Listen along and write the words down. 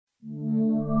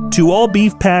2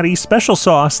 all-beef patties, special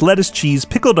sauce, lettuce, cheese,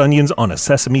 pickled onions on a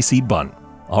sesame seed bun.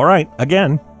 All right,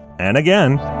 again and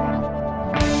again.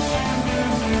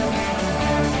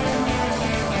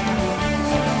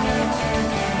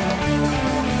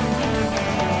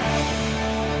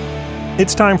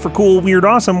 It's time for Cool, Weird,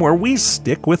 Awesome, where we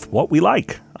stick with what we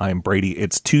like. I'm Brady.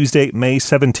 It's Tuesday, May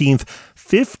 17th.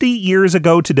 50 years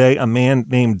ago today, a man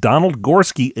named Donald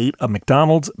Gorski ate a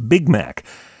McDonald's Big Mac.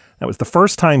 That was the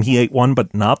first time he ate one,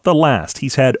 but not the last.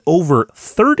 He's had over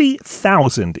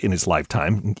 30,000 in his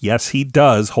lifetime. Yes, he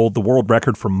does hold the world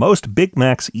record for most Big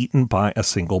Macs eaten by a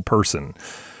single person.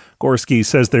 Gorski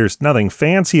says there's nothing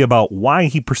fancy about why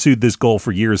he pursued this goal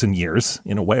for years and years.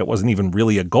 In a way, it wasn't even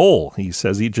really a goal. He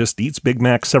says he just eats Big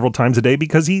Macs several times a day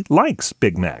because he likes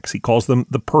Big Macs. He calls them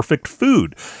the perfect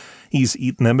food. He's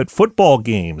eaten them at football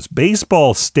games,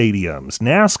 baseball stadiums,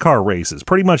 NASCAR races,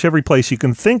 pretty much every place you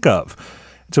can think of.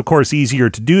 It's, of course, easier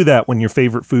to do that when your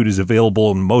favorite food is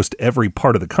available in most every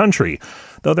part of the country,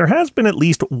 though there has been at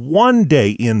least one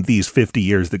day in these 50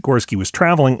 years that Gorski was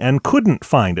traveling and couldn't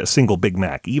find a single Big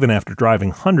Mac, even after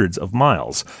driving hundreds of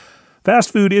miles.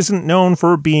 Fast food isn't known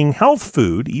for being health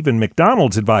food. Even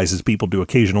McDonald's advises people to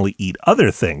occasionally eat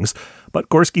other things, but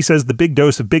Gorski says the big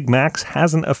dose of Big Macs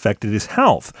hasn't affected his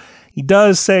health. He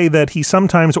does say that he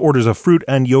sometimes orders a fruit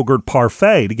and yogurt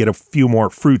parfait to get a few more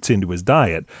fruits into his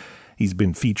diet. He's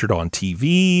been featured on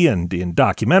TV and in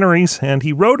documentaries, and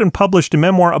he wrote and published a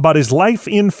memoir about his life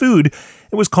in food.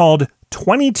 It was called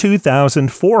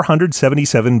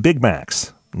 22,477 Big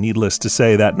Macs. Needless to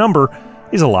say, that number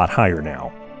is a lot higher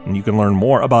now. And you can learn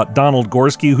more about Donald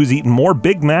Gorski, who's eaten more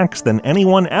Big Macs than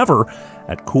anyone ever,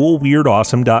 at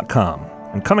coolweirdawesome.com.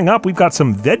 And coming up, we've got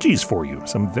some veggies for you,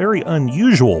 some very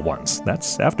unusual ones.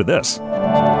 That's after this.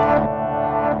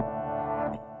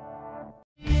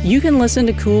 You can listen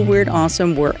to Cool, Weird,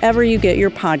 Awesome wherever you get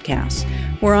your podcasts.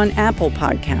 We're on Apple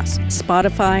Podcasts,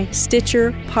 Spotify,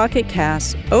 Stitcher, Pocket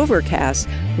Casts, Overcast,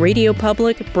 Radio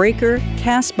Public, Breaker,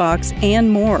 CastBox, and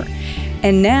more.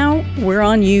 And now we're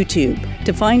on YouTube.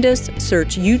 To find us,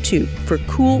 search YouTube for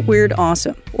Cool, Weird,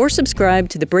 Awesome, or subscribe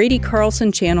to the Brady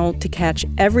Carlson channel to catch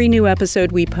every new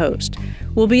episode we post.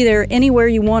 We'll be there anywhere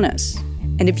you want us.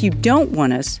 And if you don't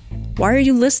want us, why are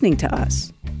you listening to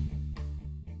us?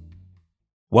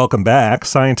 Welcome back.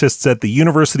 Scientists at the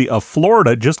University of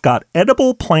Florida just got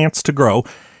edible plants to grow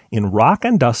in rock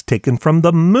and dust taken from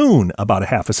the moon about a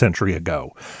half a century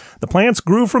ago. The plants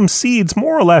grew from seeds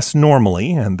more or less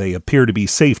normally, and they appear to be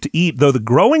safe to eat, though the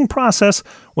growing process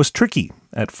was tricky.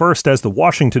 At first, as the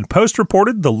Washington Post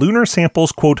reported, the lunar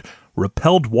samples, quote,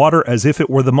 repelled water as if it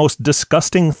were the most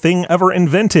disgusting thing ever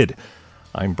invented.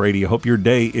 I'm Brady. I hope your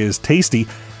day is tasty.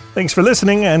 Thanks for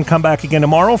listening, and come back again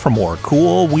tomorrow for more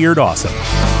Cool, Weird, Awesome.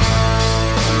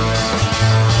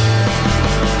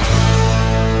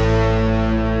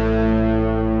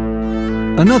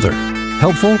 Another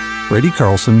helpful Brady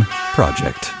Carlson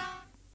project.